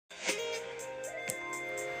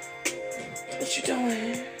What you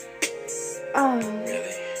doing?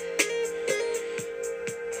 Really?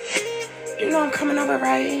 You know I'm coming over,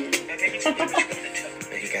 right? You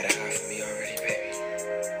got a high for me already, baby.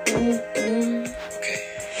 Okay.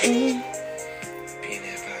 Be in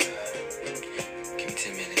there about, give me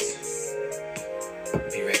 10 minutes.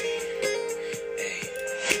 Be ready.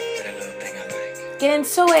 Hey, that little thing I like. Get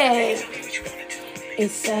into it.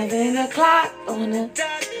 It's 7 o'clock on the dot.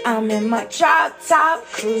 I'm in my drop top,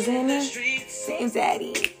 cruising the streets. Same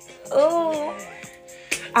daddy. Oh,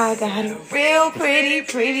 I got a real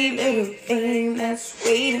pretty little thing that's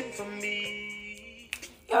waiting for me.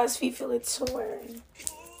 Yo, it's Feet Feel It Tour.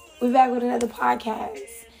 We're back with another podcast.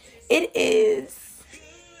 It is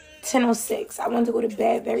 10:06. I wanted to go to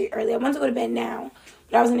bed very early. I wanted to go to bed now,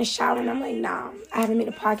 but I was in the shower and I'm like, nah, I haven't made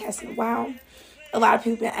a podcast in a while. A lot of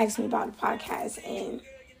people been asking me about the podcast, and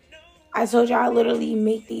I told you I literally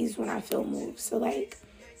make these when I feel moved. So, like,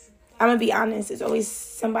 I'm going to be honest. It's always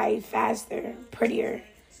somebody faster, prettier,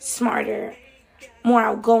 smarter, more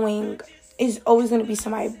outgoing. It's always going to be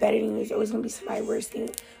somebody better than you. It's always going to be somebody worse than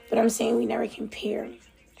you. But I'm saying we never compare.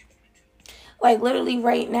 Like, literally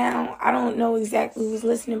right now, I don't know exactly who's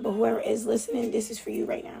listening, but whoever is listening, this is for you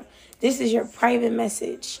right now. This is your private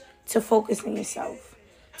message to focus on yourself,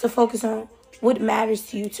 to focus on what matters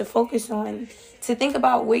to you, to focus on, to think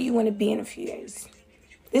about where you want to be in a few days.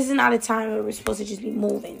 This is not a time where we're supposed to just be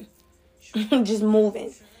moving. Just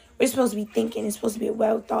moving. We're supposed to be thinking. It's supposed to be a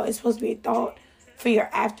well thought. It's supposed to be a thought for your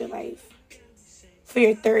afterlife, for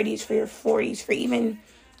your 30s, for your 40s, for even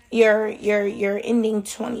your ending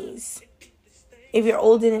 20s. If you're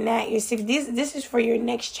older than that, you're 60s. This is for your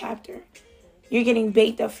next chapter. You're getting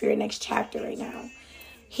baked up for your next chapter right now.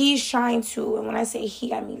 He's trying to, and when I say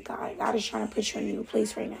he, I mean God. God is trying to put you in a new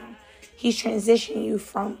place right now. He's transitioning you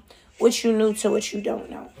from what you knew to what you don't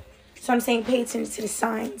know. So I'm saying pay attention to the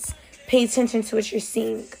signs. Pay attention to what you're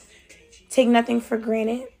seeing. Take nothing for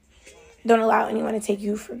granted. Don't allow anyone to take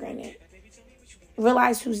you for granted.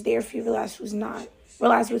 Realize who's there for you. Realize who's not.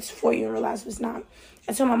 Realize what's for you and realize what's not.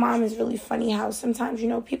 I told my mom it's really funny how sometimes,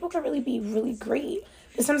 people can really be really great,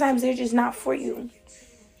 but sometimes they're just not for you.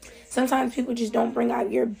 Sometimes people just don't bring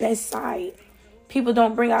out your best side. People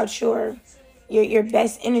don't bring out your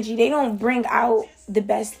best energy. They don't bring out the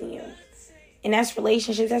best in you. And that's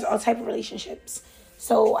relationships. That's all type of relationships.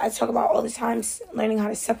 So I talk about all the time learning how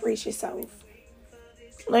to separate yourself.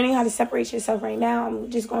 Learning how to separate yourself right now. I'm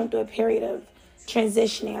just going through a period of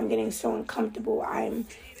transitioning. I'm getting so uncomfortable. I'm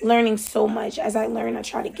learning so much. As I learn, I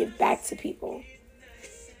try to give back to people.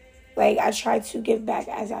 Like, I try to give back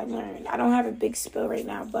as I learn. I don't have a big spill right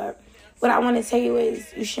now, but what I want to tell you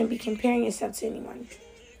is you shouldn't be comparing yourself to anyone.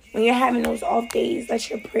 When you're having those off days, let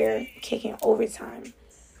your prayer kick in overtime.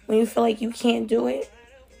 When you feel like you can't do it,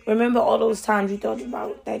 remember all those times you thought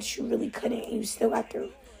about that you really couldn't and you still got through.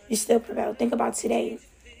 You still prevailed. Think about today.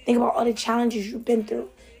 Think about all the challenges you've been through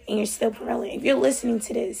and you're still prevailing. If you're listening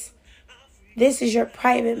to this, this is your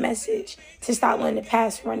private message to stop letting the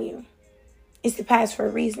past run you. It's the past for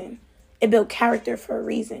a reason. It built character for a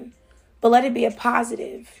reason. But let it be a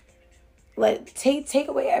positive. Take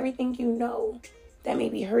away everything you know that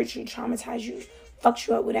maybe hurt you, traumatized you, fucked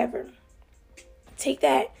you up, whatever. Take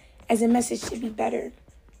that as a message to be better.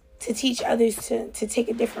 To teach others to take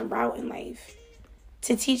a different route in life.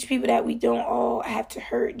 To teach people that we don't all have to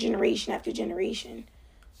hurt generation after generation.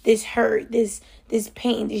 This hurt, this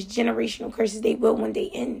pain, these generational curses, they will one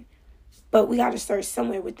day end. But we got to start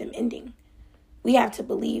somewhere with them ending. We have to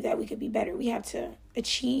believe that we could be better. We have to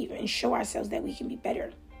achieve and show ourselves that we can be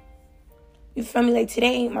better. You feel me? Like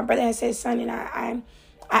today, my brother had said something, and I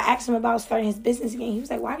asked him about starting his business again. He was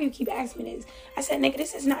like, why do you keep asking me this? I said, nigga,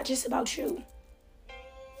 this is not just about you.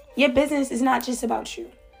 Your business is not just about you.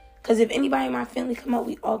 Because if anybody in my family come up,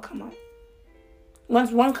 we all come up.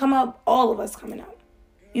 Once one come up, all of us coming up.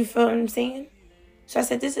 You feel what I'm saying? So I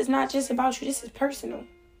said, this is not just about you. This is personal.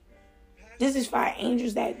 This is for our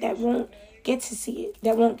angels that won't get to see it,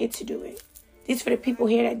 that won't get to do it. This is for the people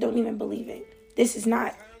here that don't even believe it. This is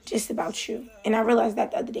not just about you. And I realized that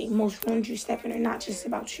the other day, most rooms you step in are not just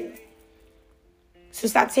about you. So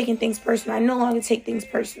stop taking things personal. I no longer take things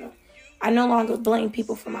personal. I no longer blame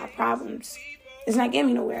people for my problems. It's not getting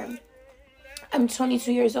me nowhere. I'm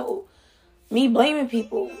 22 years old. Me blaming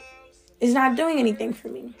people is not doing anything for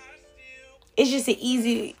me. It's just an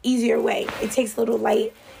easier way. It takes a little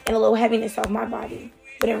light and a little heaviness off my body.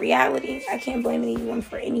 But in reality, I can't blame anyone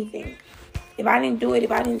for anything. If I didn't do it,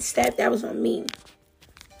 if I didn't step, that was on me.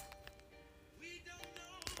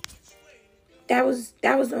 That was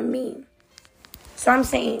on me. So I'm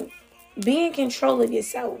saying, be in control of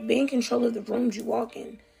yourself. Be in control of the rooms you walk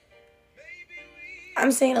in.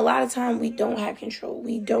 I'm saying a lot of time we don't have control.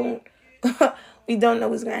 We don't we don't know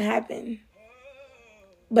what's going to happen.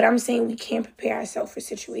 But I'm saying we can't prepare ourselves for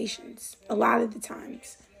situations a lot of the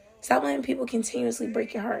times. Stop letting people continuously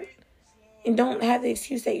break your heart. And don't have the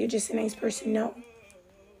excuse that you're just a nice person. No.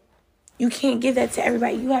 You can't give that to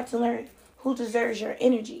everybody. You have to learn who deserves your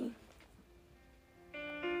energy.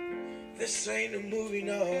 This ain't a movie,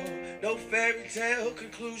 no fairy tale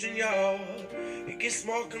conclusion, y'all. It gets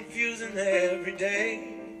more confusing every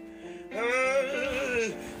day.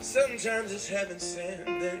 Sometimes it's heaven sent,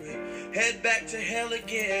 then we head back to hell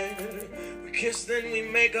again. We kiss, then we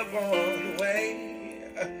make up on the way.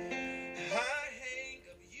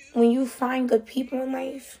 When you find good people in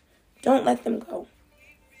life, don't let them go.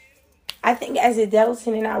 I think as adults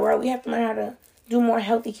and in our world, we have to learn how to do more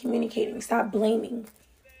healthy communicating. Stop blaming.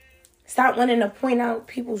 Stop wanting to point out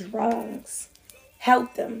people's wrongs.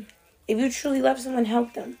 Help them. If you truly love someone,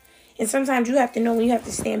 help them. And sometimes you have to know when you have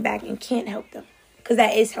to stand back and can't help them. Because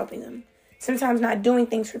that is helping them. Sometimes not doing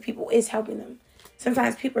things for people is helping them.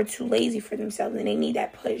 Sometimes people are too lazy for themselves and they need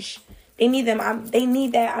that push. They need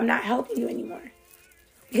that I'm not helping you anymore.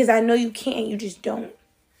 Because I know you can't, you just don't.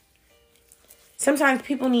 Sometimes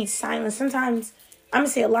people need silence. Sometimes, I'm going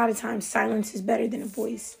to say a lot of times, silence is better than a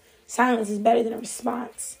voice. Silence is better than a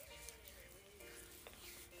response.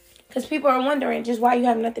 Because people are wondering just why you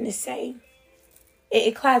have nothing to say.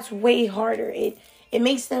 It claps way harder. It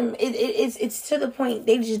makes them, it's to the point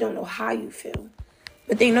they just don't know how you feel.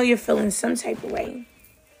 But they know you're feeling some type of way.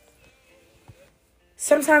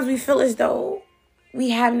 Sometimes we feel as though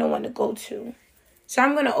we have no one to go to. So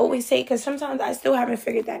I'm going to always say, because sometimes I still haven't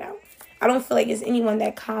figured that out. I don't feel like it's anyone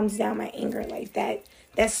that calms down my anger like that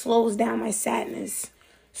slows down my sadness.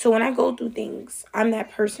 So when I go through things, I'm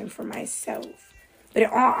that person for myself. But in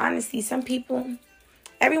all honesty, some people,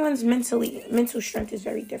 everyone's mental strength is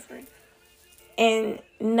very different. And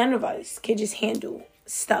none of us can just handle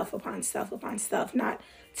stuff upon stuff upon stuff, not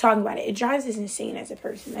talking about it. It drives us insane as a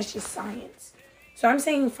person. That's just science. So I'm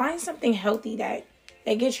saying find something healthy that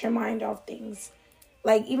gets your mind off things.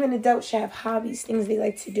 Like even adults should have hobbies, things they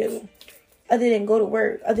like to do. Other than go to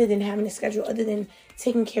work, other than having a schedule, other than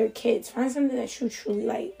taking care of kids. Find something that you truly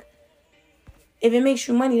like. If it makes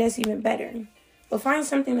you money, that's even better. But find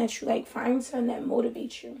something that you like. Find something that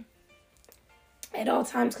motivates you at all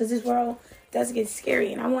times. Because this world does get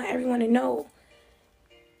scary. And I want everyone to know,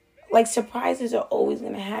 like, surprises are always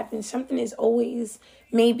going to happen. Something is always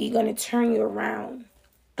maybe going to turn you around.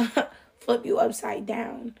 Flip you upside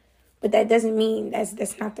down. But that doesn't mean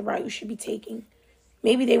that's not the route you should be taking.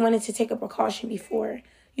 Maybe they wanted to take a precaution before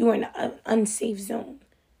you were in an unsafe zone.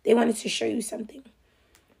 They wanted to show you something.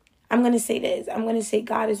 I'm going to say this. I'm going to say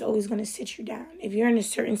God is always going to sit you down. If you're in a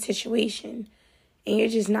certain situation and you're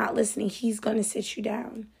just not listening, he's going to sit you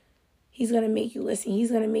down. He's going to make you listen. He's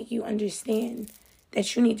going to make you understand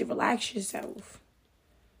that you need to relax yourself,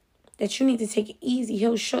 that you need to take it easy.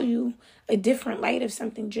 He'll show you a different light of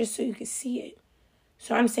something just so you can see it.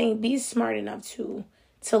 So I'm saying be smart enough to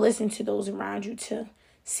listen to those around you, to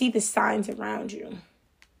see the signs around you.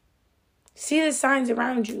 See the signs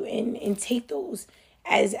around you and take those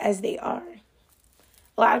as they are.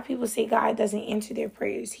 A lot of people say God doesn't answer their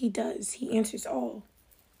prayers. He does. He answers all.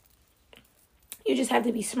 You just have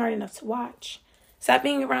to be smart enough to watch. Stop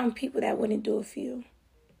being around people that wouldn't do it for you.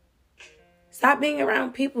 Stop being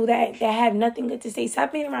around people that have nothing good to say.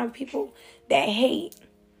 Stop being around people that hate.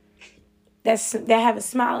 That have a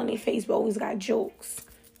smile on their face but always got jokes.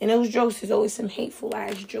 And those jokes is always some hateful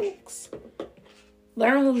ass jokes.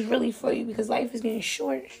 Learn who's really for you because life is getting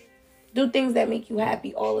short. Do things that make you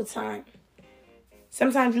happy all the time.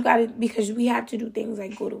 Sometimes you gotta, because we have to do things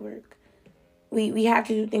like go to work. We have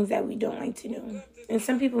to do things that we don't like to do. And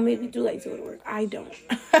some people maybe do like to go to work. I don't.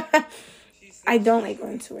 I don't like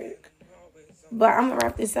going to work. But I'm gonna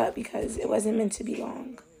wrap this up because it wasn't meant to be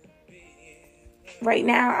long. Right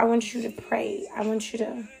now, I want you to pray. I want you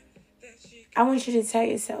to tell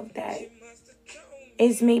yourself that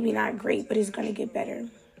it's maybe not great, but it's going to get better.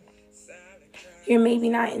 You're maybe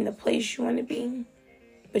not in the place you want to be,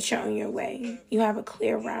 but you're on your way. You have a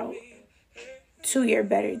clear route to your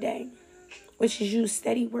better day, which is you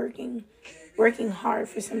steady working hard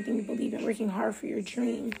for something you believe in, working hard for your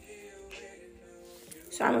dream.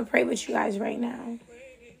 So I'm going to pray with you guys right now.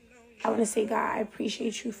 I want to say, God, I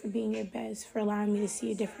appreciate you for being your best, for allowing me to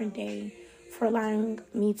see a different day, for allowing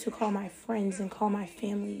me to call my friends and call my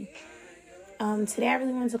family. Today I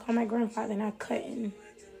really wanted to call my grandfather and I couldn't.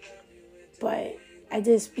 But I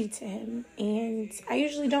did speak to him. And I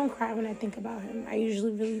usually don't cry when I think about him. I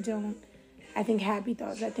usually really don't. I think happy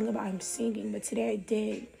thoughts. I think about him singing. But today I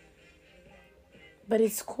did. But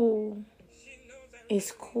it's cool.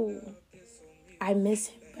 It's cool. I miss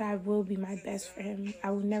him, but I will be my best for him.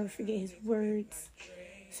 I will never forget his words.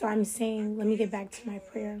 So I'm saying, let me get back to my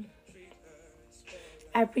prayer.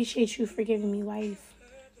 I appreciate you for giving me life,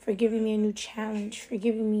 for giving me a new challenge, for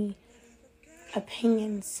giving me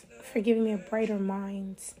opinions, for giving me a brighter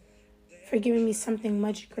mind, for giving me something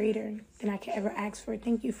much greater than I could ever ask for.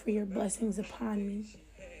 Thank you for your blessings upon me.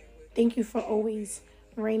 Thank you for always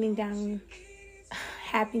raining down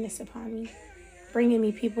happiness upon me, bringing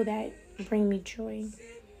me people that bring me joy.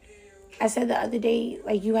 I said the other day,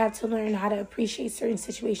 like, you have to learn how to appreciate certain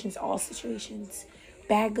situations, all situations,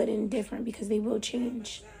 bad, good, and different, because they will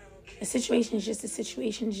change. A situation is just a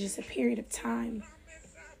situation, it's just a period of time.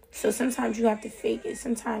 So sometimes you have to fake it.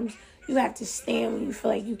 Sometimes you have to stand when you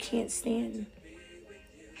feel like you can't stand.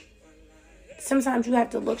 Sometimes you have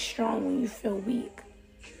to look strong when you feel weak.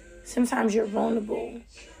 Sometimes you're vulnerable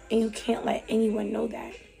and you can't let anyone know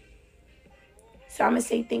that. So I'm going to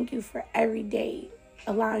say thank you for every day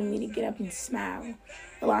allowing me to get up and smile,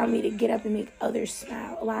 allowing me to get up and make others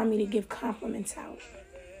smile, allowing me to give compliments out,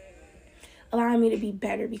 allowing me to be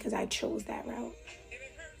better because I chose that route.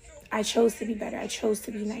 I chose to be better. I chose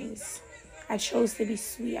to be nice. I chose to be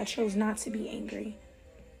sweet. I chose not to be angry.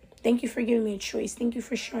 Thank you for giving me a choice. Thank you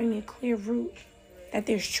for showing me a clear route that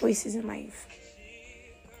there's choices in life.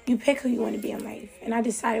 You pick who you want to be in life, and I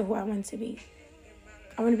decided who I want to be.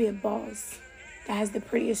 I want to be a boss that has the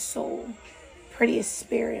prettiest soul, prettiest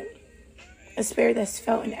spirit, a spirit that's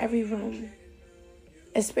felt in every room,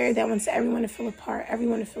 a spirit that wants everyone to feel a part,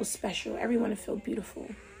 everyone to feel special, everyone to feel beautiful,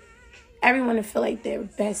 everyone to feel like their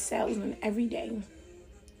best selves on every day,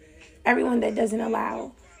 everyone that doesn't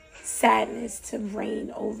allow sadness to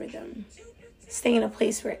reign over them, stay in a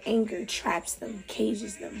place where anger traps them,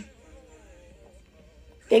 cages them.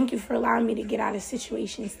 Thank you for allowing me to get out of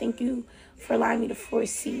situations. Thank you for allowing me to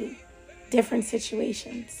foresee different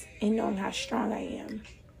situations and knowing how strong I am.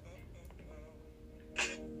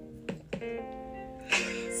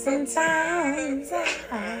 Sometimes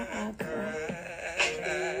I cry.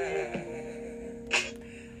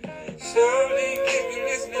 Slowly kicking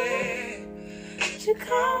this man. You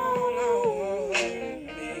call on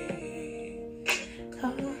me.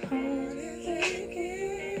 Call on me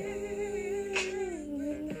again.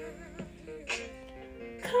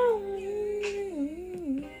 Call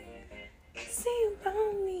me. Say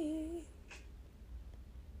about me.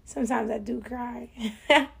 Sometimes I do cry.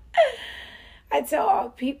 I tell all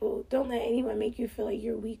people, don't let anyone make you feel like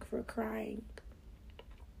you're weak for crying.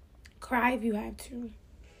 Cry if you have to.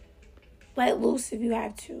 Let loose if you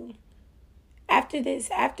have to. After this,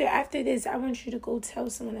 I want you to go tell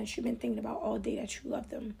someone that you've been thinking about all day that you love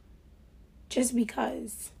them. Just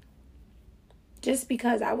because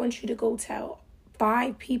I want you to go tell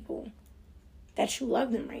 5 people that you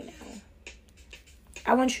love them right now.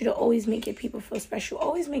 I want you to always make your people feel special.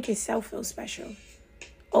 Always make yourself feel special.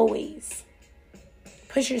 Always.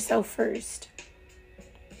 Put yourself first.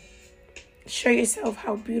 Show yourself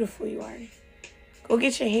how beautiful you are. Go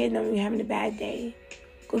get your hair done when you're having a bad day.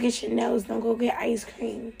 Go get your nails done. Go get ice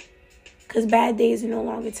cream. Because bad days are no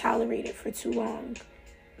longer tolerated for too long.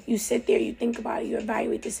 You sit there, you think about it, you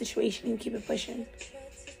evaluate the situation, and you keep it pushing.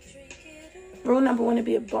 Rule number 1 to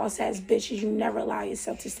be a boss-ass bitch is you never allow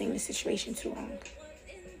yourself to stay in a situation too long.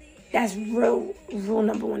 That's rule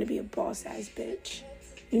number 1 to be a boss-ass bitch.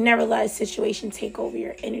 You never let a situation take over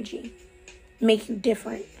your energy, make you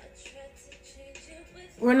different.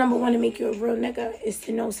 Rule number 1 to make you a real nigga is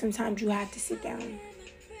to know sometimes you have to sit down.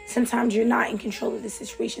 Sometimes you're not in control of the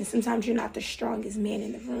situation. Sometimes you're not the strongest man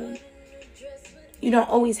in the room. You don't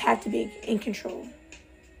always have to be in control.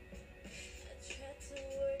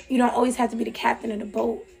 You don't always have to be the captain of the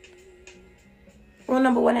boat. Rule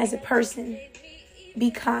number 1 as a person,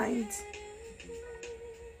 be kind.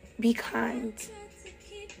 Be kind.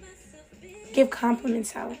 Give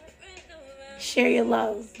compliments out. Share your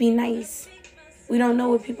love. Be nice. We don't know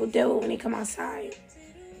what people deal with when they come outside.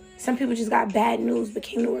 Some people just got bad news but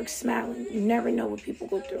came to work smiling. You never know what people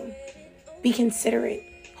go through. Be considerate.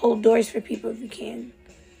 Hold doors for people if you can.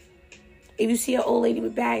 If you see an old lady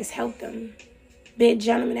with bags, help them. Be a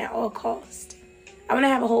gentleman at all costs. I want to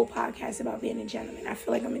have a whole podcast about being a gentleman. I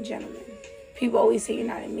feel like I'm a gentleman. People always say you're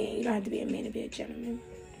not a man. You don't have to be a man to be a gentleman.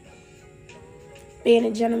 Being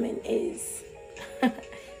a gentleman is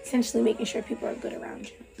essentially making sure people are good around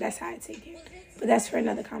you. That's how I take it. But that's for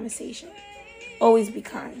another conversation. Always be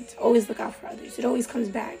kind. Always look out for others. It always comes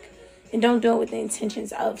back. And don't do it with the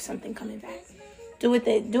intentions of something coming back. Do it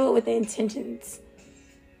with the intentions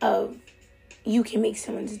of you can make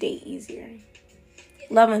someone's day easier.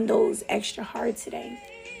 Loving those extra hard today.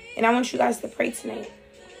 And I want you guys to pray tonight.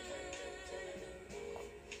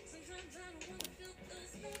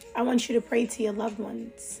 I want you to pray to your loved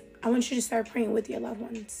ones. I want you to start praying with your loved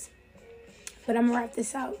ones. But I'm going to wrap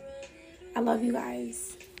this up. I love you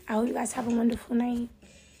guys. I hope you guys have a wonderful night.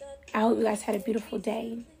 I hope you guys had a beautiful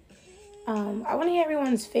day. I want to hear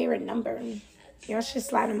everyone's favorite number. Y'all should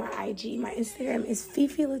slide on my IG. My Instagram is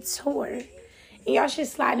Fifi Latour. And y'all should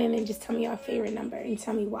slide in and just tell me your favorite number and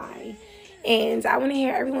tell me why. And I want to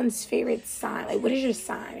hear everyone's favorite sign. Like, what is your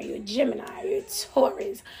sign? Are you a Gemini? Are you a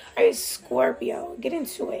Taurus? Are you a Scorpio? Get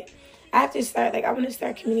into it. I want to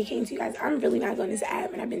start communicating to you guys. I'm really not going to this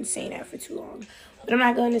app, and I've been saying that for too long. But I'm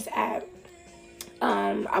not going to this app.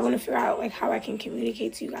 I want to figure out, like, how I can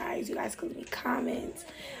communicate to you guys. You guys can leave me comments.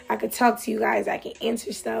 I could talk to you guys. I can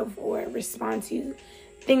answer stuff or respond to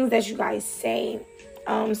things that you guys say.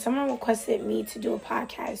 Someone requested me to do a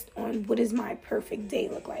podcast on what does my perfect day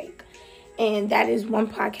look like. And that is one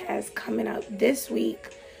podcast coming up this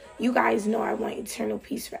week. You guys know I want eternal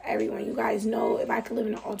peace for everyone. You guys know if I could live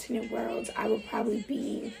in an alternate world, I would probably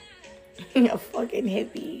be a fucking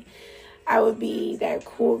hippie. I would be that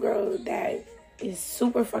cool girl that is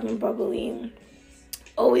super fucking bubbly,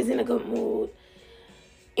 always in a good mood,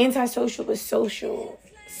 antisocial but social,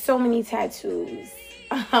 so many tattoos,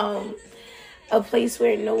 a place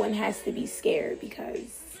where no one has to be scared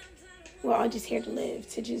because we're all just here to live,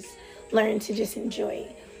 to just learn, to just enjoy.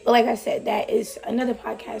 But like I said, that is another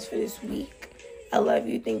podcast for this week. I love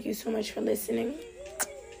you. Thank you so much for listening.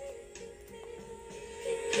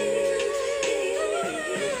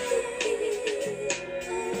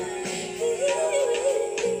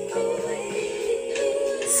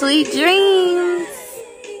 Sweet dreams.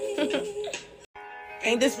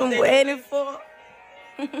 Ain't this been waiting for?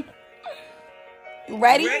 You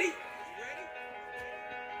ready?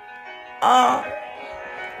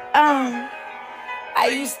 I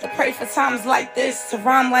used to pray for times like this, to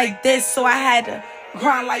rhyme like this, so I had to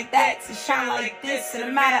grind like that, to shine like this. In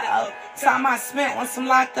a matter of time I spent once I'm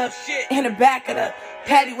locked up in the back of the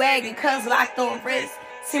paddy wagon, cuz locked on wrist.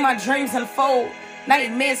 See my dreams unfold,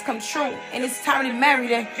 nightmares come true, and it's time to marry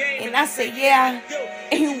them. And I say, yeah,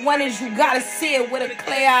 and you wanted, you gotta see it with a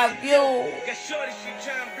clear eye view.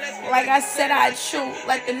 Like I said, I'd shoot,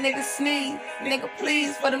 let the nigga sneeze. Nigga,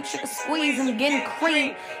 please, for them chicken squeeze, I'm getting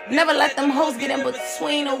cream. Never let them hoes get in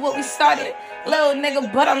between of what we started. Little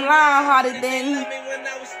nigga, but I'm lying harder than.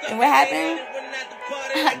 And what happened?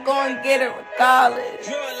 I go and get it regardless.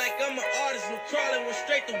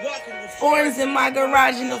 Fours in my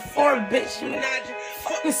garage in the four bitch.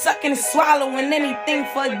 Fucking sucking and swallowing anything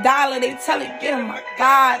for $1. They tell it, get him, I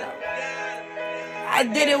got him. I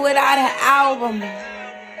did it without an album.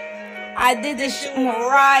 I did this shit with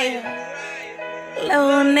Mariah.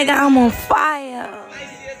 Little nigga, I'm on fire.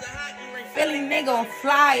 Philly nigga on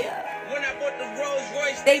flyer.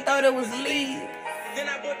 They thought it was Lee.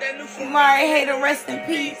 Mari, hater, rest in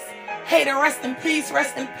peace. Hater, rest in peace.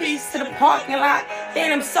 Rest in peace to the parking lot.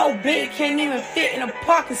 Damn, I'm so big, can't even fit in a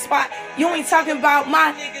parking spot. You ain't talking about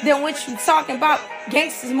mine, then what you talking about?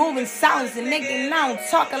 Gangsters moving silence, and nigga, and I don't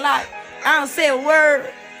talk a lot. I don't say a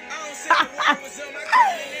word.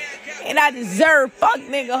 And I deserve, fuck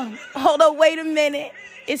nigga. Hold up, wait a minute.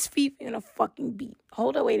 It's Fifi in a fucking beat.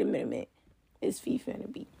 Hold up, wait a minute. It's Fifi in a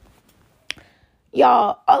beat.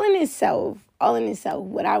 Y'all, all in itself,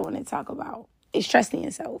 what I want to talk about is trusting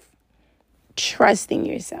yourself. Trusting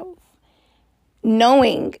yourself.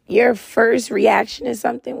 Knowing your first reaction to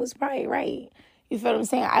something was probably right. You feel what I'm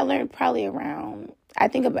saying? I learned probably around, I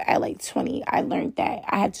think about at like 20, I learned that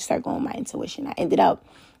I had to start going with my intuition. I ended up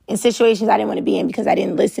in situations I didn't want to be in because I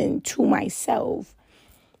didn't listen to myself.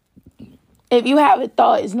 If you have a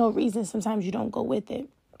thought, there's no reason sometimes you don't go with it.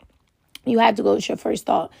 You have to go with your first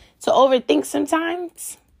thought. To overthink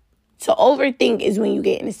sometimes, to overthink is when you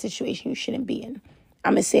get in a situation you shouldn't be in.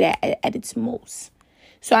 I'm going to say that at its most.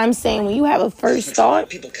 So I'm saying when you have a first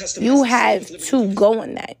thought, you have to go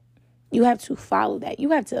on that. You have to follow that.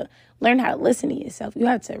 You have to learn how to listen to yourself. You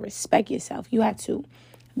have to respect yourself. You have to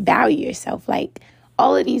value yourself. Like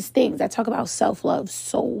all of these things, I talk about self-love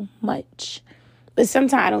so much. But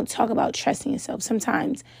sometimes I don't talk about trusting yourself.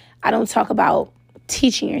 Sometimes I don't talk about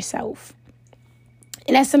teaching yourself.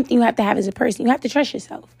 And that's something you have to have as a person. You have to trust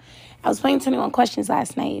yourself. I was playing 21 Questions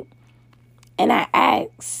last night. And I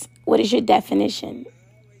asked, what is your definition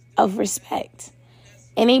of respect?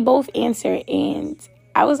 And they both answered. And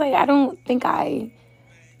I was like, I don't think I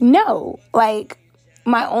know, like,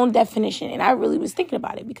 my own definition. And I really was thinking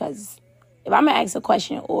about it because if I'm going to ask a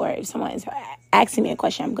question or if someone is asking me a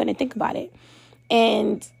question, I'm going to think about it.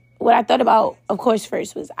 And what I thought about, of course,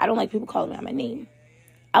 first was I don't like people calling me out my name.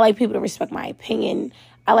 I like people to respect my opinion.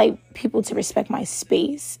 I like people to respect my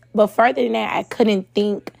space. But further than that, I couldn't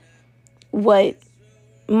think what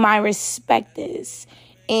my respect is.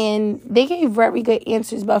 And they gave very good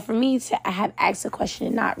answers. But for me to have asked a question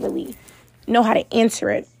and not really know how to answer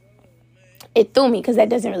it, it threw me, because that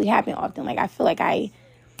doesn't really happen often. Like, I feel like I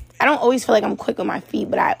don't always feel like I'm quick on my feet,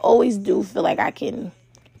 but I always do feel like I can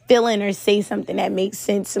fill in or say something that makes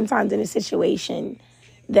sense sometimes in a situation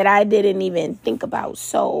that I didn't even think about.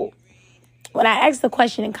 So when I asked the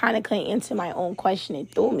question and kind of couldn't answer my own question,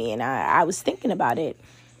 it threw me, and I was thinking about it.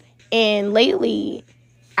 And lately,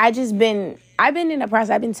 I've been in a process.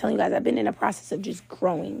 I've been telling you guys, I've been in a process of just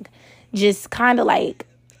growing, just kind of like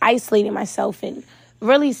isolating myself and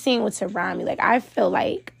really seeing what's around me. Like, I feel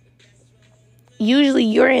like usually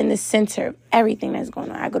you're in the center of everything that's going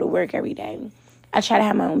on. I go to work every day. I try to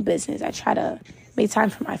have my own business. I try to make time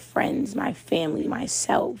for my friends, my family,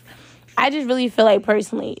 myself. I just really feel like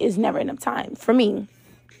personally it's never enough time. For me,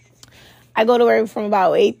 I go to work from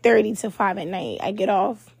about 8:30 to 5 at night. I get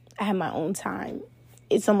off. I have my own time.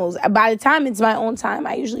 It's almost, by the time it's my own time,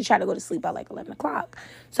 I usually try to go to sleep by like 11 o'clock.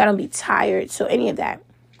 So I don't be tired. So any of that.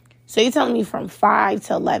 So you're telling me from 5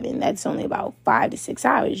 to 11, that's only about 5 to 6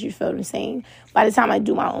 hours. You feel what I'm saying? By the time I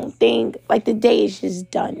do my own thing, like, the day is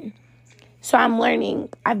just done. So I'm learning.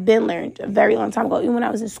 I've been learned a very long time ago, even when I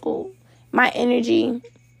was in school. My energy,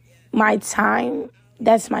 my time,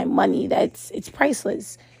 that's my money. It's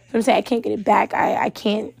priceless. You know what I'm saying? I can't get it back. I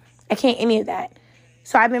can't any of that.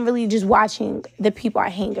 So I've been really just watching the people I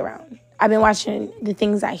hang around. I've been watching the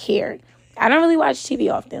things I hear. I don't really watch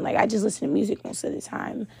TV often. Like, I just listen to music most of the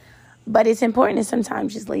time. But it's important to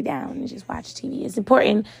sometimes just lay down and just watch TV. It's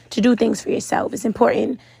important to do things for yourself. It's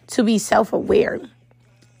important to be self-aware.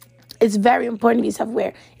 It's very important to be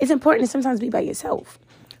self-aware. It's important to sometimes be by yourself.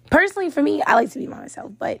 Personally, for me, I like to be by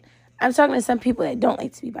myself. But I'm talking to some people that don't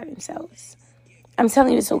like to be by themselves. I'm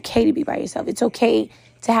telling you, it's okay to be by yourself. It's okay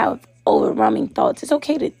to have overwhelming thoughts. It's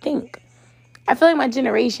okay to think. I feel like my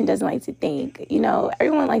generation doesn't like to think. You know,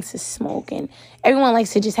 everyone likes to smoke, and everyone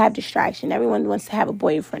likes to just have distraction. Everyone wants to have a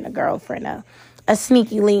boyfriend, a girlfriend, a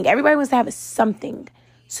sneaky link. Everybody wants to have something,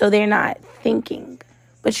 so they're not thinking.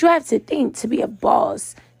 But you have to think to be a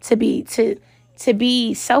boss, to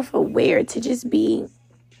be self-aware, to just be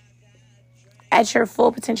at your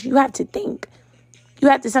full potential. You have to think. You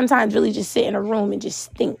have to sometimes really just sit in a room and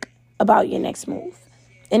just think about your next move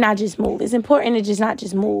and not just move. It's important to just not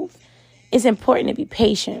just move. It's important to be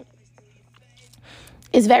patient.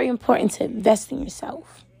 It's very important to invest in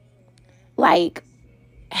yourself. Like,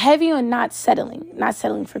 heavy on not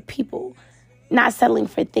settling for people, not settling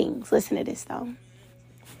for things. Listen to this, though.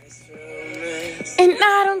 And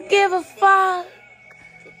I don't give a fuck,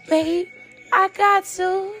 babe. I got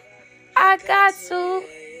to.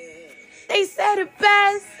 They said the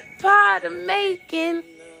best part of making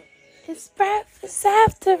is breakfast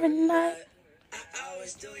after a night.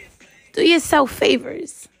 Do yourself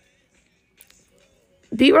favors.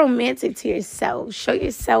 Be romantic to yourself. Show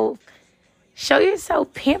yourself,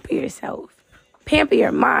 pamper yourself. Pamper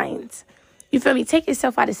your mind. You feel me? Take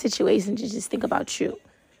yourself out of situations and just think about you.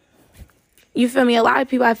 You feel me? A lot of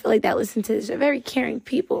people, I feel like, that listen to this are very caring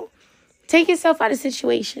people. Take yourself out of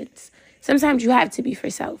situations. Sometimes you have to be for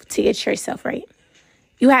self to get yourself right.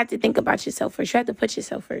 You have to think about yourself first. You have to put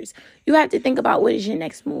yourself first. You have to think about what is your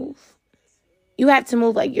next move. You have to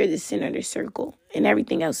move like you're the center of the circle and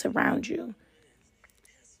everything else around you.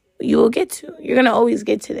 You will get to. You're going to always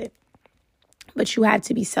get to it. But you have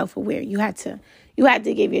to be self-aware. You have to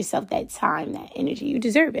give yourself that time, that energy. You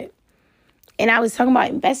deserve it. And I was talking about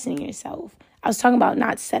investing in yourself. I was talking about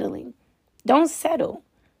not settling. Don't settle.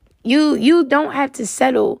 You don't have to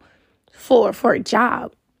settle for a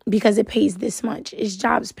job because it pays this much. It's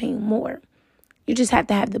jobs paying more. You just have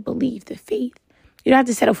to have the belief, the faith. You don't have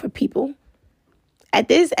to settle for people. At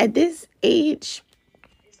this age,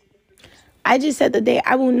 I just said the day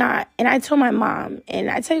I will not, and I told my mom, and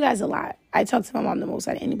I tell you guys a lot. I talk to my mom the most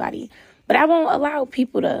out of anybody, but I won't allow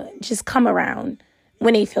people to just come around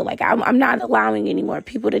when they feel like I'm not allowing anymore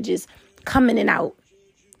people to just come in and out.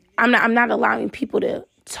 I'm not allowing people to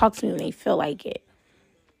talk to me when they feel like it.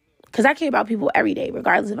 Because I care about people every day,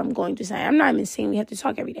 regardless if I'm going through something. I'm not even saying we have to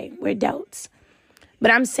talk every day. We're adults.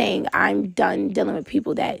 But I'm saying I'm done dealing with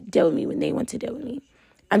people that deal with me when they want to deal with me.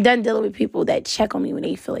 I'm done dealing with people that check on me when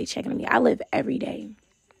they feel like checking on me. I live every day.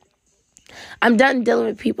 I'm done dealing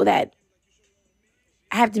with people that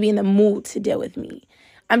have to be in the mood to deal with me.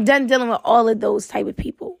 I'm done dealing with all of those type of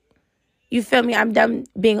people. You feel me? I'm done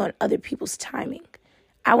being on other people's timing.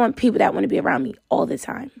 I want people that want to be around me all the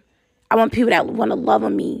time. I want people that want to love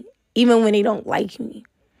on me even when they don't like me.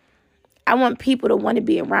 I want people to want to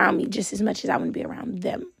be around me just as much as I want to be around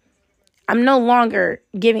them. I'm no longer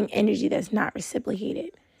giving energy that's not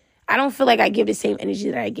reciprocated. I don't feel like I give the same energy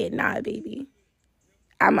that I get. Nah, baby.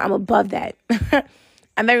 I'm above that.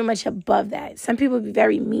 I'm very much above that. Some people be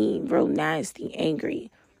very mean, real nasty,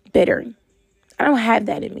 angry, bitter. I don't have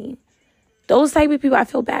that in me. Those type of people I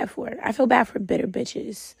feel bad for. I feel bad for bitter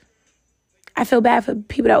bitches. I feel bad for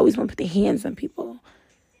people that always want to put their hands on people.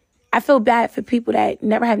 I feel bad for people that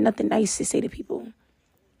never have nothing nice to say to people.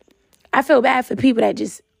 I feel bad for people that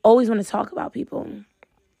just always want to talk about people.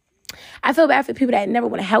 I feel bad for people that never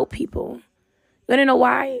want to help people. You want to know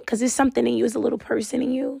why? Because there's something in you, as a little person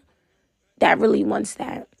in you that really wants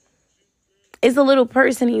that. It's a little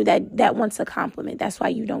person in you that wants a compliment. That's why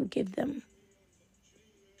you don't give them.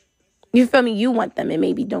 You feel me? You want them and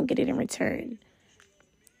maybe don't get it in return.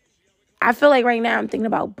 I feel like right now I'm thinking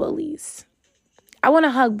about bullies. I want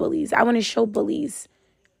to hug bullies. I want to show bullies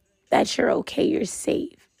that you're okay, you're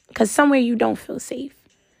safe. Because somewhere you don't feel safe.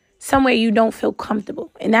 Somewhere you don't feel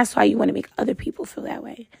comfortable. And that's why you want to make other people feel that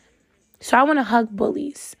way. So I want to hug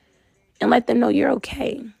bullies and let them know you're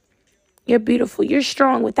okay. You're beautiful. You're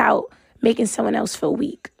strong without making someone else feel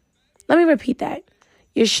weak. Let me repeat that.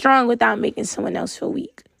 You're strong without making someone else feel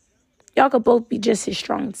weak. Y'all could both be just as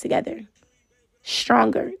strong together.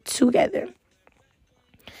 Stronger together.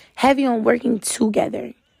 Heavy on working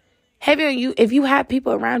together. Heavy on you. If you have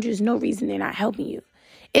people around you, there's no reason they're not helping you.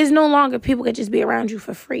 It's no longer people could just be around you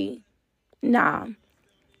for free. Nah.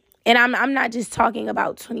 And I'm not just talking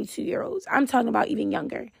about 22-year-olds. I'm talking about even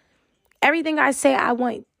younger. Everything I say, I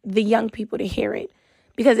want the young people to hear it.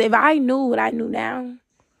 Because if I knew what I knew now,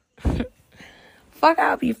 fuck,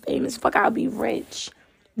 I'll be famous. Fuck, I'll be rich.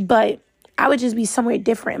 But I would just be somewhere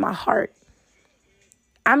different in my heart.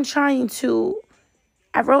 I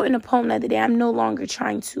wrote in a poem the other day, I'm no longer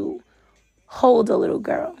trying to hold a little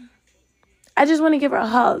girl. I just want to give her a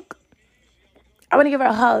hug. I want to give her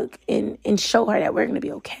a hug and show her that we're going to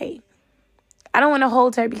be okay. I don't want to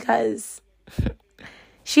hold her because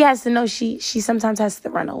she has to know she sometimes has to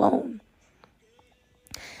run alone.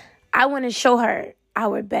 I want to show her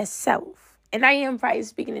our best self. And I am probably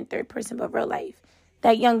speaking in third person, but real life.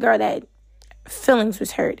 That young girl that feelings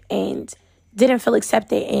was hurt and didn't feel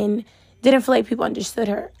accepted and didn't feel like people understood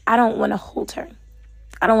her. I don't want to hold her.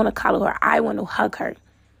 I don't want to coddle her. I want to hug her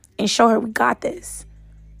and show her we got this.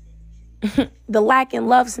 The lack in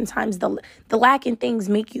love, sometimes the lack in things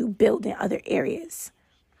make you build in other areas.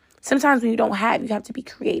 Sometimes when you don't have, you have to be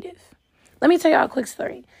creative. Let me tell y'all a quick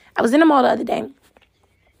story. I was in the mall the other day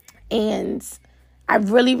and I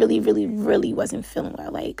really, really, really, really wasn't feeling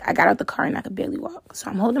well. Like, I got out the car and I could barely walk.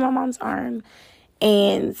 So I'm holding my mom's arm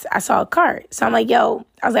and I saw a cart. So I'm like, I'm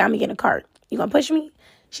going to get in a cart. You going to push me?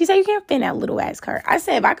 She said, you can't fit in that little ass cart. I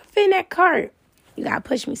said, if I could fit in that cart, you got to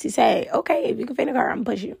push me. She said, okay, if you can fit in the cart, I'm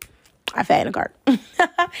going to push you. I fit in the cart.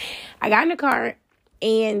 I got in the cart,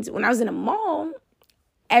 and when I was in the mall,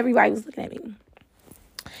 everybody was looking at me.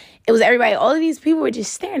 It was everybody. All of these people were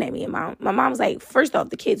just staring at me. And my mom was like, first off,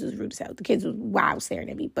 the kids was rude as hell. The kids was wild staring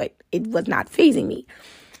at me, but it was not fazing me.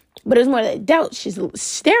 But it was more the adults just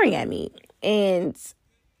staring at me. And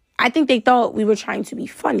I think they thought we were trying to be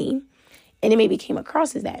funny, and it maybe came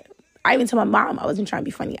across as that. I even told my mom I wasn't trying to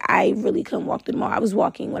be funny. I really couldn't walk through the mall. I was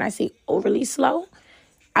walking, when I say overly slow,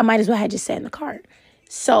 I might as well have just sat in the car.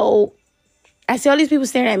 So I see all these people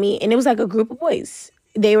staring at me, and it was like a group of boys.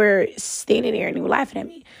 They were standing there, and they were laughing at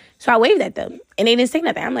me. So I waved at them, and they didn't say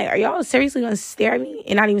nothing. I'm like, are y'all seriously going to stare at me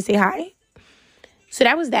and not even say hi? So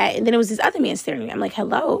that was that. And then it was this other man staring at me. I'm like,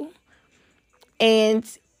 hello. And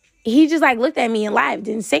he just, like, looked at me and laughed,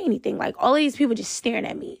 didn't say anything. Like, all of these people just staring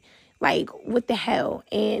at me. Like, what the hell?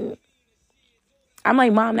 And I'm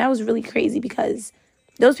like, Mom, that was really crazy because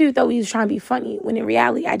those people thought we was trying to be funny when in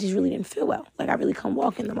reality, I just really didn't feel well. Like, I really couldn't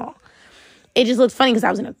walk in the mall. It just looked funny because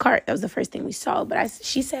I was in a cart. That was the first thing we saw. But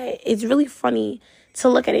she said it's really funny to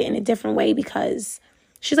look at it in a different way because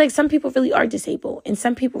she's like, some people really are disabled and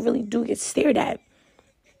some people really do get stared at.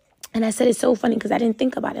 And I said, it's so funny because I didn't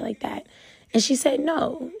think about it like that. And she said,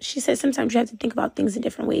 no. She said, sometimes you have to think about things in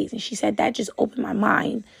different ways. And she said, that just opened my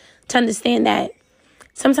mind to understand that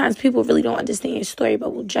sometimes people really don't understand your story,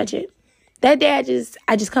 but will judge it. That day,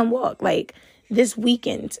 I just couldn't walk. Like, this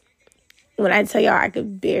weekend, when I tell y'all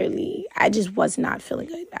I just was not feeling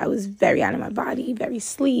good. I was very out of my body, very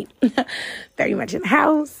asleep, very much in the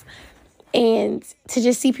house. And to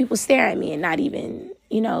just see people stare at me and not even,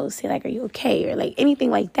 say, like, are you okay? Or, like, anything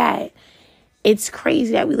like that. It's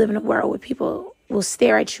crazy that we live in a world where people will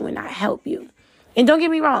stare at you and not help you. And don't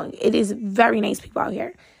get me wrong, it is very nice people out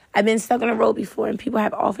here. I've been stuck on a road before and people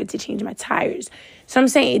have offered to change my tires. So I'm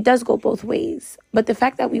saying it does go both ways. But the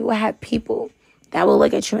fact that we will have people that will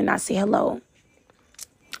look at you and not say hello,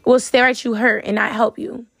 will stare at you hurt and not help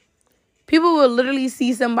you. People will literally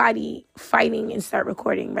see somebody fighting and start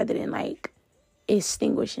recording rather than, like,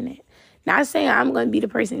 extinguishing it. Not saying I'm going to be the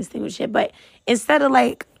person to extinguish it, but instead of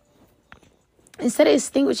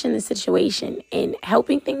extinguishing the situation and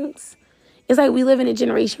helping things, it's like we live in a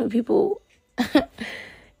generation where people...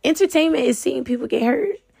 Entertainment is seeing people get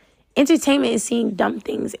hurt. Entertainment is seeing dumb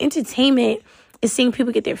things. Entertainment is seeing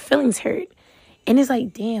people get their feelings hurt. And it's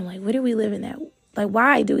like, damn, like, where do we live in that? Like,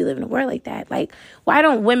 why do we live in a world like that? Like, why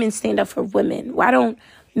don't women stand up for women? Why don't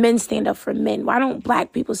men stand up for men? Why don't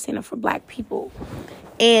black people stand up for black people?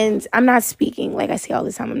 And I'm not speaking, like I say all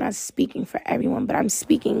the time, I'm not speaking for everyone, but I'm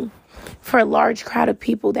speaking for a large crowd of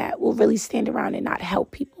people that will really stand around and not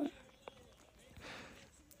help people.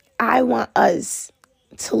 I want us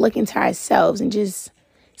to look into ourselves and just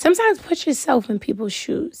sometimes put yourself in people's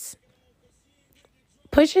shoes.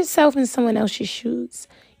 Put yourself in someone else's shoes.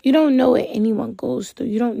 You don't know what anyone goes through.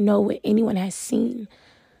 You don't know what anyone has seen.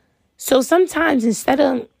 So sometimes instead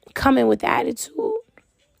of coming with attitude,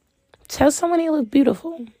 tell someone they look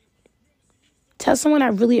beautiful. Tell someone I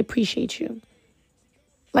really appreciate you.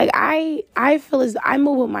 Like I feel as I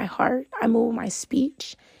move with my heart. I move with my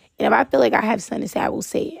speech. And if I feel like I have something to say, I will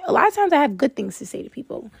say it. A lot of times I have good things to say to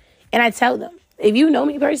people. And I tell them. If you know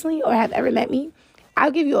me personally or have ever met me,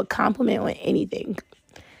 I'll give you a compliment on anything.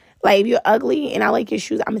 Like, if you're ugly and I like your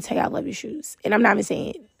shoes, I'm going to tell you I love your shoes. And I'm not even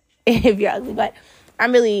saying if you're ugly, but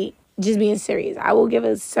I'm really just being serious. I will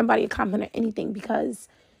give somebody a compliment or anything because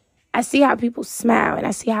I see how people smile and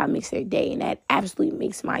I see how it makes their day. And that absolutely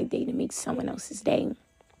makes my day to make someone else's day.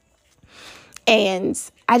 And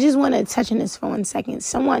I just want to touch on this for 1 second.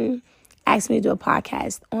 Someone asked me to do a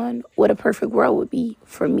podcast on what a perfect world would be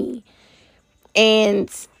for me. And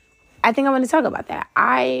I think I want to talk about that.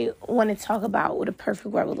 I want to talk about what a perfect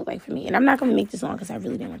world would look like for me. And I'm not going to make this long because I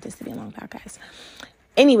really didn't want this to be a long podcast.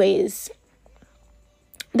 Anyways,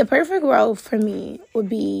 the perfect world for me would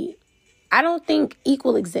be, I don't think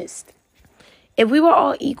equal exists. If we were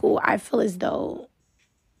all equal, I feel as though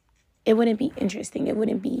it wouldn't be interesting. It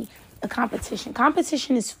wouldn't be a competition.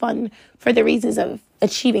 Competition is fun for the reasons of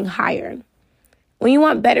achieving higher. When you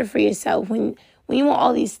want better for yourself, when you want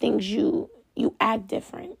all these things, you act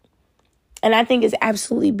different. And I think it's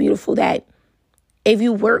absolutely beautiful that if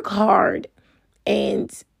you work hard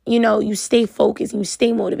and, you stay focused and you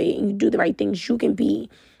stay motivated and you do the right things, you can be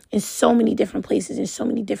in so many different places, in so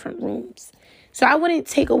many different rooms. So I wouldn't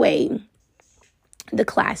take away the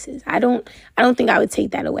classes. I don't think I would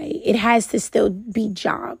take that away. It has to still be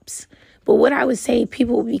jobs. But what I would say,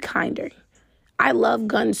 people would be kinder. I love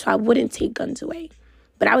guns, so I wouldn't take guns away.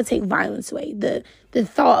 But I would take violence away. The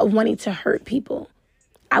thought of wanting to hurt people,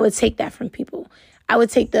 I would take that from people. I would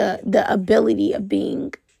take the ability of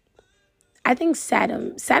being, I think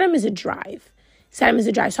Saddam is a drive. Saddam is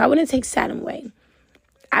a drive. So I wouldn't take Saddam away.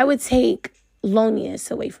 I would take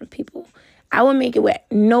loneliness away from people. I would make it where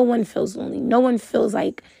no one feels lonely. No one feels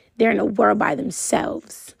like they're in a world by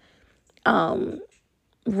themselves.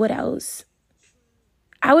 What else?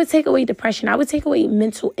 I would take away depression. I would take away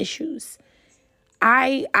mental issues.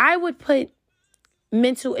 I would put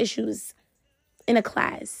mental issues in a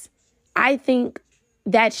class. I think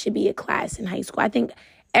that should be a class in high school. I think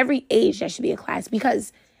every age that should be a class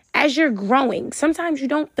because as you're growing, sometimes you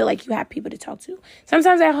don't feel like you have people to talk to.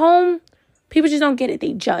 Sometimes at home, people just don't get it.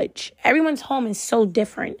 They judge. Everyone's home is so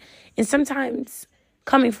different. And sometimes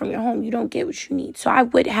coming from your home, you don't get what you need. So I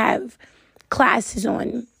would have classes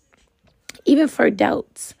on, even for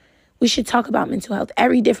adults, we should talk about mental health,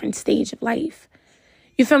 every different stage of life.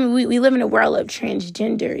 You feel me? We live in a world of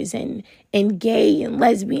transgenders and gay and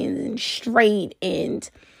lesbians and straight. And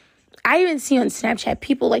I even see on Snapchat,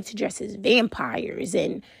 people like to dress as vampires.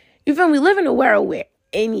 And you feel me? We live in a world where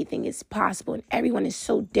anything is possible and everyone is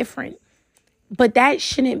so different. But that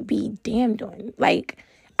shouldn't be damned on. Like,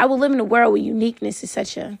 I will live in a world where uniqueness is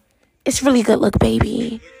such a, it's really good look,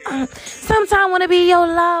 baby. Sometimes want to be your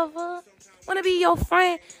lover, want to be your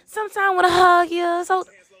friend. Sometimes want to hug you. So,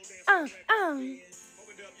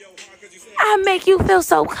 I make you feel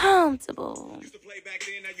so comfortable.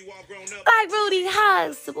 Like Rudy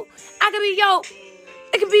Huxtable.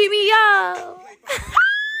 It could be me, y'all.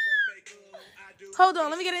 Hold on,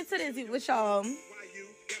 let me get into this with y'all.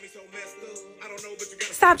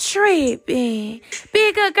 Stop tripping. Be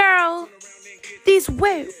a good girl. These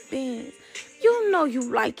weapons. You know you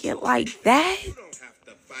like it like that.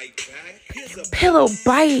 Pillow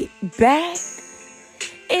bite back.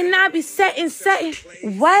 And not be setting.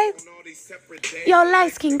 What? Your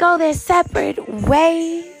legs can go their separate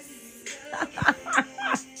ways.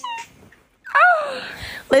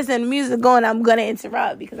 Listen, music going, I'm going to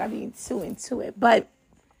interrupt because I'm being too into it. But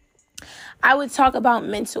I would talk about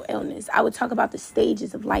mental illness. I would talk about the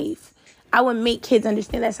stages of life. I would make kids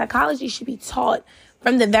understand that psychology should be taught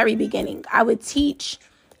from the very beginning.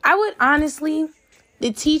 Honestly,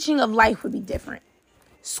 the teaching of life would be different.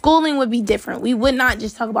 Schooling would be different. We would not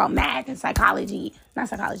just talk about math and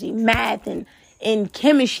math and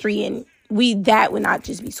chemistry, and that would not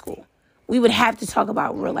just be school. We would have to talk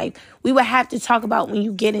about real life. We would have to talk about when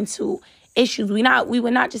you get into issues. We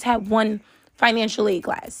would not just have one financial aid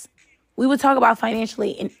class. We would talk about financial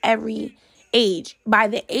aid in every age. By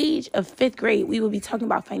the age of 5th grade, we would be talking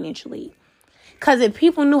about financial aid. Because if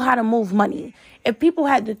people knew how to move money, if people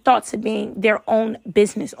had the thoughts of being their own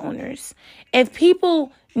business owners, if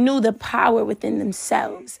people knew the power within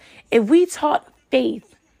themselves, if we taught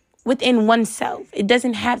faith within oneself, it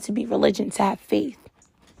doesn't have to be religion to have faith.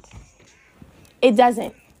 It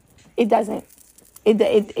doesn't. It doesn't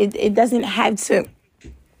have to.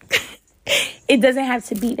 It doesn't have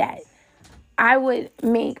to be that. I would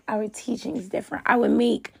make our teachings different. I would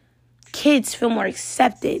make kids feel more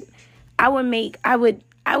accepted. I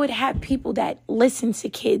would have people that listen to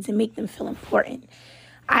kids and make them feel important.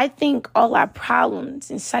 I think all our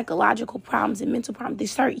problems and psychological problems and mental problems, they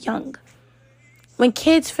start young. When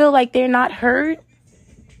kids feel like they're not heard,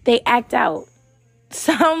 they act out.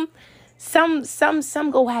 Some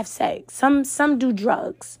go have sex. Some do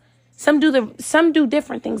drugs. Some do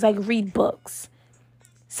different things like read books.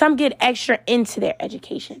 Some get extra into their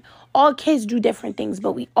education. All kids do different things,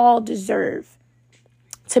 but we all deserve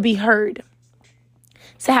to be heard,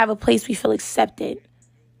 to have a place we feel accepted,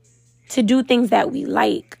 to do things that we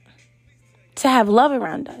like, to have love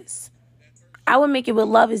around us. I would make it where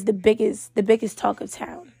love is the biggest talk of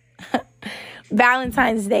town.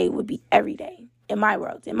 Valentine's Day would be every day in my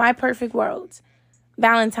world. In my perfect world,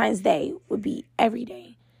 Valentine's Day would be every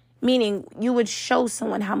day. Meaning you would show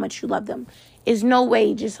someone how much you love them. There's no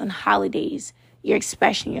way just on holidays you're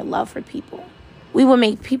expressing your love for people. We will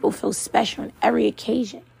make people feel special on every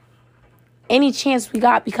occasion. Any chance we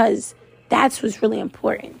got, because that's what's really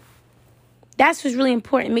important. That's what's really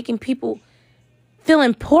important, making people feel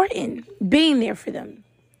important, being there for them.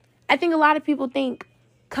 I think a lot of people think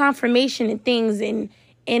confirmation and things and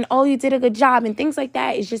oh, you did a good job and things like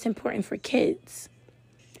that is just important for kids.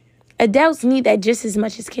 Adults need that just as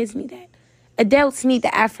much as kids need that. Adults need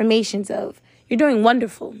the affirmations of, you're doing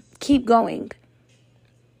wonderful, keep going.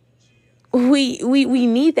 We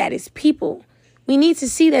need that as people. We need to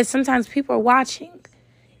see that sometimes people are watching.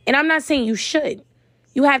 And I'm not saying you should.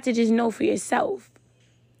 You have to just know for yourself.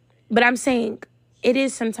 But I'm saying it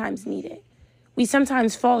is sometimes needed. We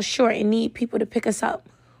sometimes fall short and need people to pick us up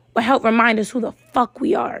or help remind us who the fuck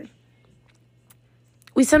we are.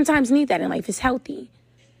 We sometimes need that in life. It's healthy.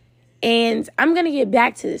 And I'm going to get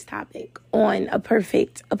back to this topic on a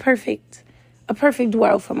perfect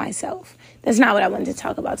world for myself. That's not what I wanted to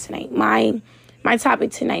talk about tonight. My topic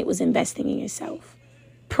tonight was investing in yourself.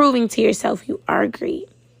 Proving to yourself you are great.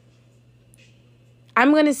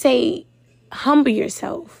 I'm going to say humble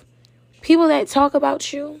yourself. People that talk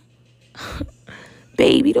about you,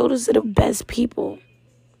 baby, those are the best people.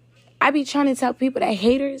 I be trying to tell people that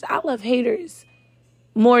haters, I love haters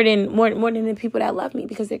more than the people that love me,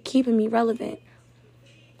 because they're keeping me relevant.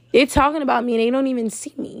 They're talking about me and they don't even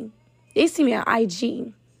see me. They see me on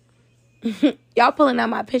IG. Y'all pulling out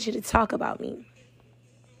my picture to talk about me.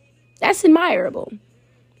 That's admirable.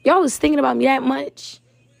 Y'all was thinking about me that much.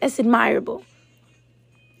 That's admirable.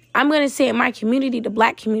 I'm going to say in my community, the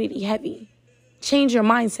black community, heavy. Change your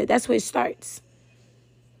mindset. That's where it starts.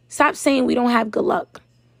 Stop saying we don't have good luck.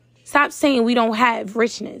 Stop saying we don't have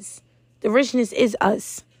richness. The richness is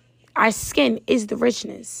us. Our skin is the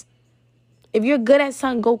richness. If you're good at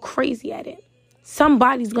something, go crazy at it.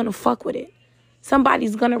 Somebody's going to fuck with it.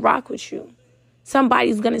 Somebody's going to rock with you.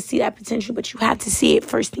 Somebody's going to see that potential, but you have to see it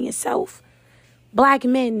first in yourself. Black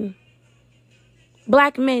men,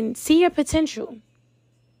 see your potential.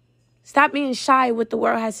 Stop being shy what the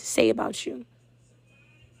world has to say about you.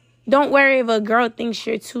 Don't worry if a girl thinks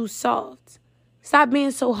you're too soft. Stop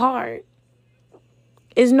being so hard.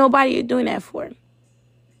 There's nobody you're doing that for.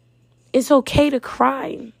 It's okay to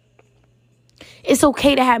cry. It's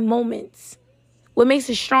okay to have moments. What makes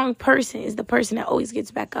a strong person is the person that always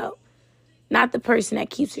gets back up, not the person that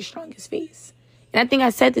keeps the strongest face. And I think I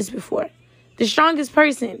said this before. The strongest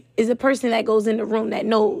person is the person that goes in the room that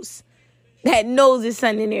knows there's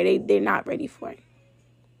something in there they're not ready for.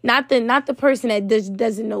 Not the person that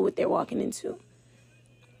doesn't know what they're walking into.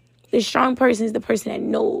 The strong person is the person that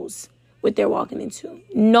knows what they're walking into,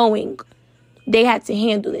 knowing they have to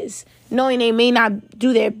handle this, knowing they may not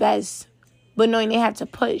do their best, but knowing they have to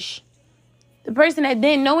push. The person that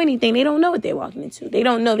didn't know anything, they don't know what they're walking into. They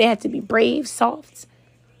don't know they have to be brave, soft.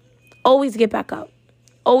 Always get back up.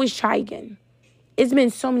 Always try again. It's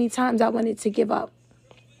been so many times I wanted to give up.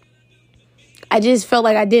 I just felt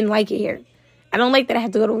like I didn't like it here. I don't like that I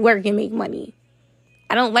have to go to work and make money.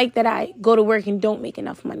 I don't like that I go to work and don't make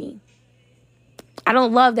enough money. I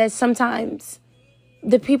don't love that sometimes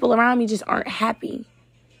the people around me just aren't happy.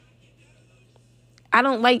 I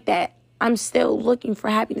don't like that I'm still looking for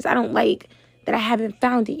happiness. I don't like that I haven't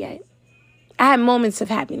found it yet. I have moments of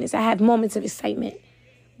happiness. I have moments of excitement.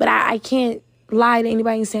 But I can't lie to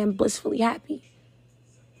anybody and say I'm blissfully happy.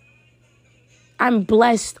 I'm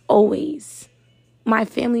blessed always. My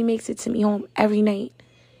family makes it to me home every night.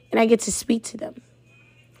 And I get to speak to them.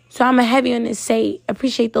 So I'm a heavy on this say,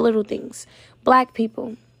 appreciate the little things. Black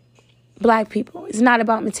people. It's not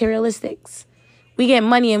about materialistics. We get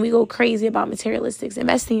money and we go crazy about materialistics.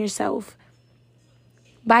 Invest in yourself.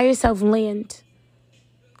 Buy yourself land.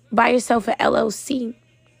 Buy yourself an LLC.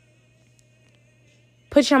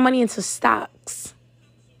 Put your money into stocks.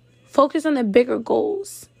 Focus on the bigger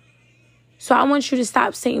goals. So I want you to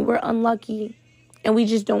stop saying we're unlucky and we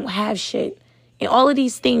just don't have shit. And all of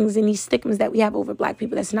these things and these stigmas that we have over Black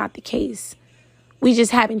people, that's not the case. We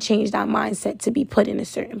just haven't changed our mindset to be put in a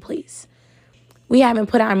certain place. We haven't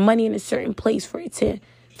put our money in a certain place for it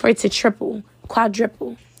to triple,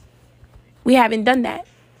 quadruple. We haven't done that.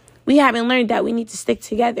 We haven't learned that we need to stick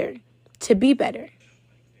together to be better.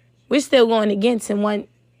 We're still going against and want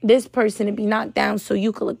this person to be knocked down so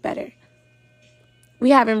you could look better. We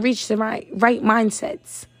haven't reached the right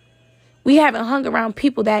mindsets. We haven't hung around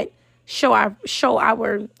people that show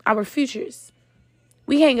our futures.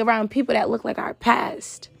 We hang around people that look like our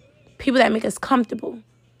past. People that make us comfortable.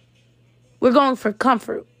 We're going for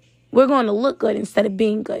comfort. We're going to look good instead of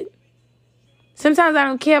being good. Sometimes I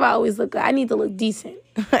don't care if I always look good. I need to look decent.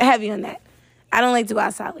 Heavy on that. I don't like to go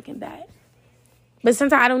outside looking bad. But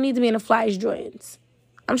sometimes I don't need to be in the flyest Jordans.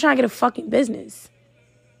 I'm trying to get a fucking business.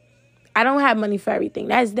 I don't have money for everything.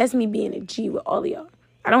 That's me being a G with all of y'all.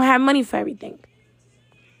 I don't have money for everything.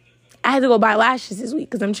 I had to go buy lashes this week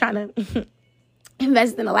because I'm trying to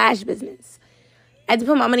invest in a lash business. I had to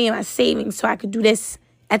put my money in my savings so I could do this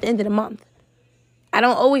at the end of the month. I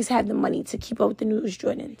don't always have the money to keep up with the newest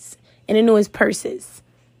Jordans and the newest purses.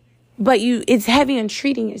 But it's heavy on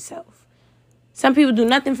treating yourself. Some people do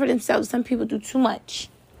nothing for themselves. Some people do too much.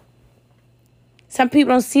 Some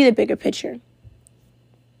people don't see the bigger picture.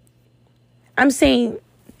 I'm saying,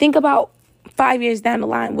 think about 5 years down the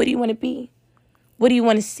line. What do you want to be? What do you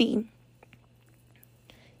want to see?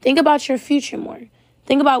 Think about your future more.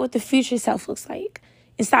 Think about what the future self looks like.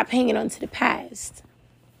 And stop hanging on to the past.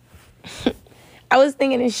 I was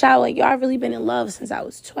thinking in the shower, like, yo, I've really been in love since I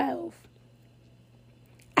was 12.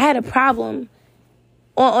 I had a problem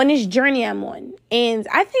on this journey I'm on. And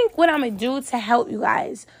I think what I'm going to do to help you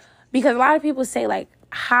guys, because a lot of people say, like,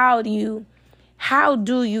 how do you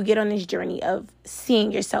get on this journey of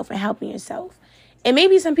seeing yourself and helping yourself? And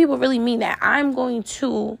maybe some people really mean that. I'm going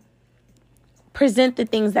to present the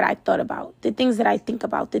things that I thought about, the things that I think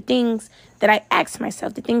about, the things that I ask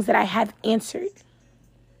myself, the things that I have answered.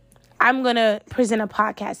 I'm going to present a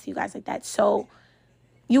podcast to you guys like that. So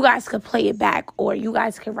you guys could play it back or you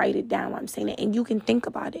guys could write it down while I'm saying it and you can think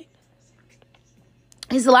about it.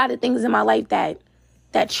 There's a lot of things in my life that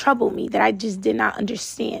trouble me that I just did not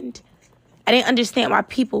understand. I didn't understand why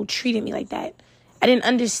people treated me like that. I didn't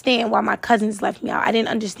understand why my cousins left me out. I didn't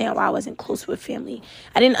understand why I wasn't close with family.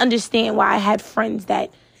 I didn't understand why I had friends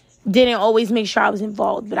that didn't always make sure I was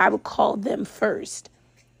involved, but I would call them first.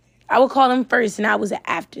 And I was an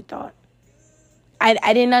afterthought.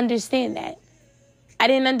 I didn't understand that. I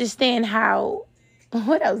didn't understand how...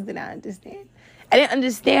 What else did I understand? I didn't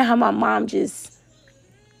understand how my mom just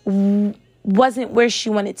wasn't where she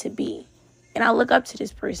wanted to be. And I look up to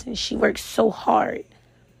this person. She works so hard.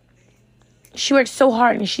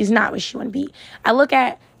 And she's not where she want to be. I look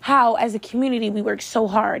at how, as a community, we work so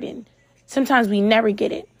hard and sometimes we never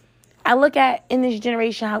get it. I look at, in this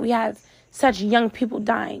generation, how we have such young people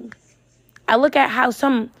dying. I look at how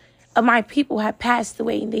some of my people have passed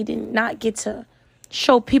away and they did not get to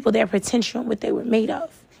show people their potential and what they were made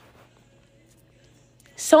of.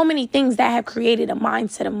 So many things that have created a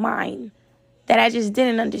mindset of mine that I just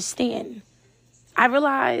didn't understand. I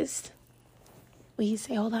realized, what he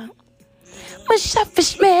say, hold on. I'm a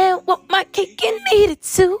selfish man, want my cake and eat it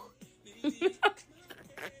too.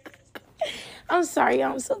 I'm sorry,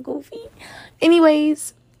 I'm so goofy.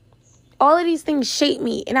 Anyways, all of these things shaped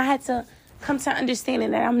me, and I had to come to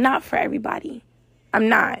understanding that I'm not for everybody. I'm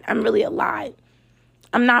not. I'm really a lot.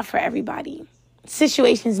 I'm not for everybody.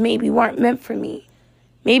 Situations maybe weren't meant for me.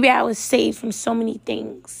 Maybe I was saved from so many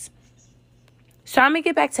things. So I'm going to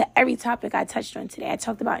get back to every topic I touched on today. I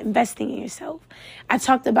talked about investing in yourself. I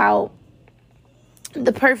talked about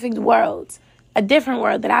the perfect world, a different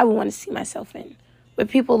world that I would want to see myself in, where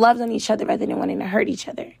people loved on each other rather than wanting to hurt each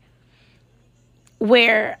other.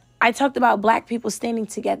 Where I talked about black people standing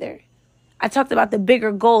together. I talked about the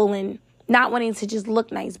bigger goal and not wanting to just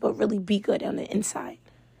look nice, but really be good on the inside.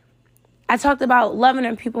 I talked about loving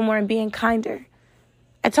on people more and being kinder.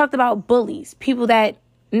 I talked about bullies, people that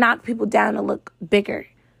knock people down to look bigger,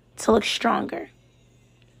 to look stronger.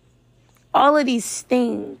 All of these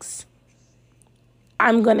things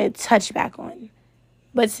I'm going to touch back on.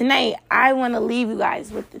 But tonight, I want to leave you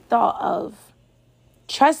guys with the thought of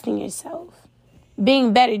trusting yourself,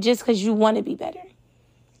 being better just because you want to be better,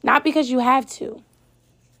 not because you have to.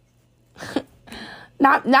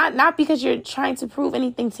 Not because you're trying to prove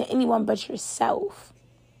anything to anyone but yourself.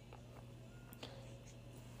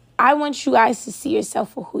 I want you guys to see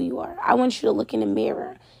yourself for who you are. I want you to look in the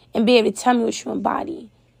mirror and be able to tell me what you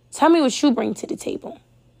embody. Tell me what you bring to the table.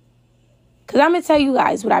 Because I'm going to tell you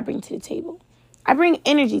guys what I bring to the table. I bring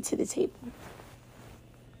energy to the table.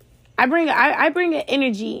 I bring an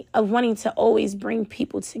energy of wanting to always bring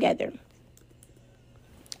people together.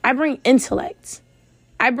 I bring intellect.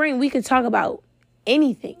 We could talk about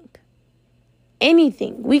anything.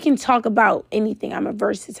 Anything. We can talk about anything. I'm a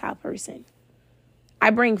versatile person. I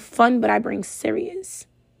bring fun, but I bring serious.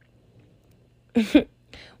 We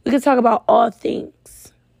could talk about all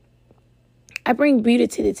things. I bring beauty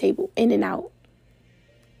to the table, in and out.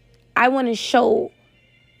 I want to show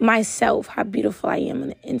myself how beautiful I am on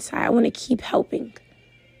the inside. I want to keep helping.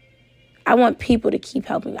 I want people to keep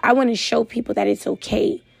helping. I want to show people that it's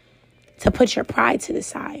okay to put your pride to the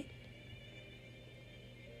side.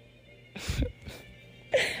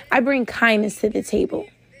 I bring kindness to the table.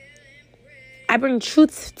 I bring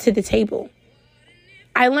truth to the table.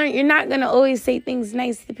 I learned you're not going to always say things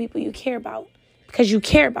nice to the people you care about because you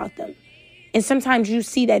care about them. And sometimes you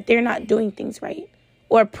see that they're not doing things right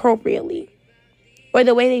or appropriately or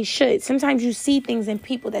the way they should. Sometimes you see things in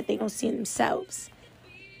people that they don't see in themselves.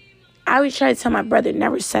 I always try to tell my brother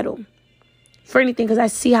never settle for anything because I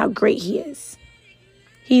see how great he is.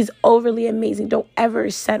 He's overly amazing. Don't ever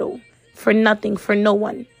settle for nothing, for no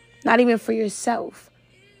one, not even for yourself.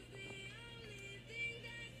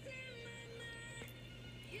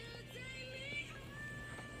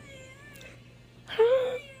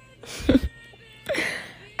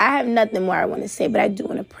 I have nothing more I want to say, but I do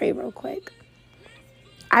want to pray real quick.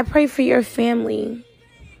 I pray for your family.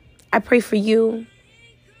 I pray for you.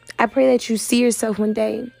 I pray that you see yourself one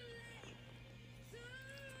day.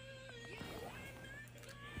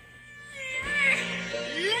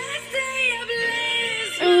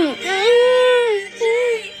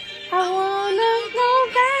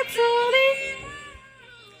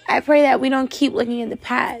 I pray that we don't keep looking at the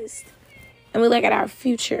past and we look at our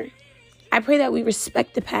future. I pray that we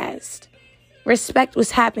respect the past, respect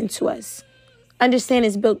what's happened to us, understand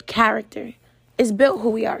it's built character, it's built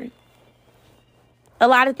who we are. A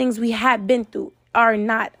lot of things we have been through are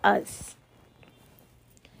not us.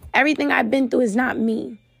 Everything I've been through is not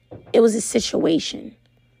me. It was a situation.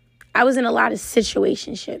 I was in a lot of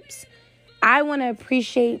situationships. I want to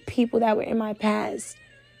appreciate people that were in my past.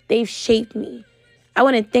 They've shaped me. I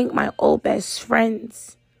want to thank my old best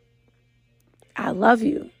friends. I love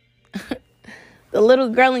you. The little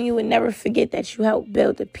girl in you would never forget that you helped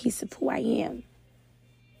build a piece of who I am.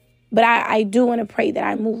 But I do want to pray that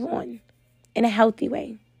I move on in a healthy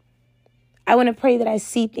way. I want to pray that I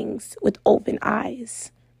see things with open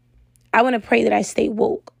eyes. I want to pray that I stay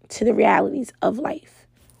woke to the realities of life.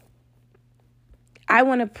 I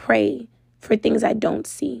want to pray for things I don't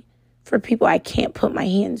see, for people I can't put my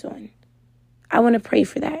hands on. I want to pray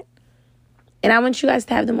for that. And I want you guys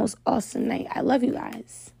to have the most awesome night. I love you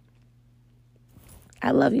guys. I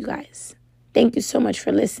love you guys. Thank you so much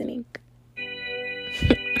for listening.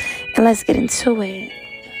 And let's get into it.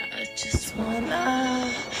 I just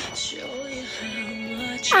wanna show you how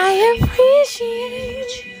much I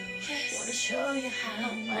appreciate you. Wanna show you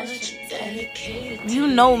how much you dedicated. You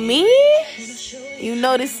know me? You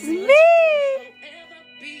know this is me.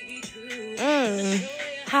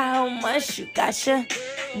 How much you gotcha.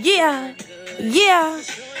 Yeah. Y'all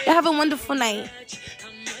have a wonderful night.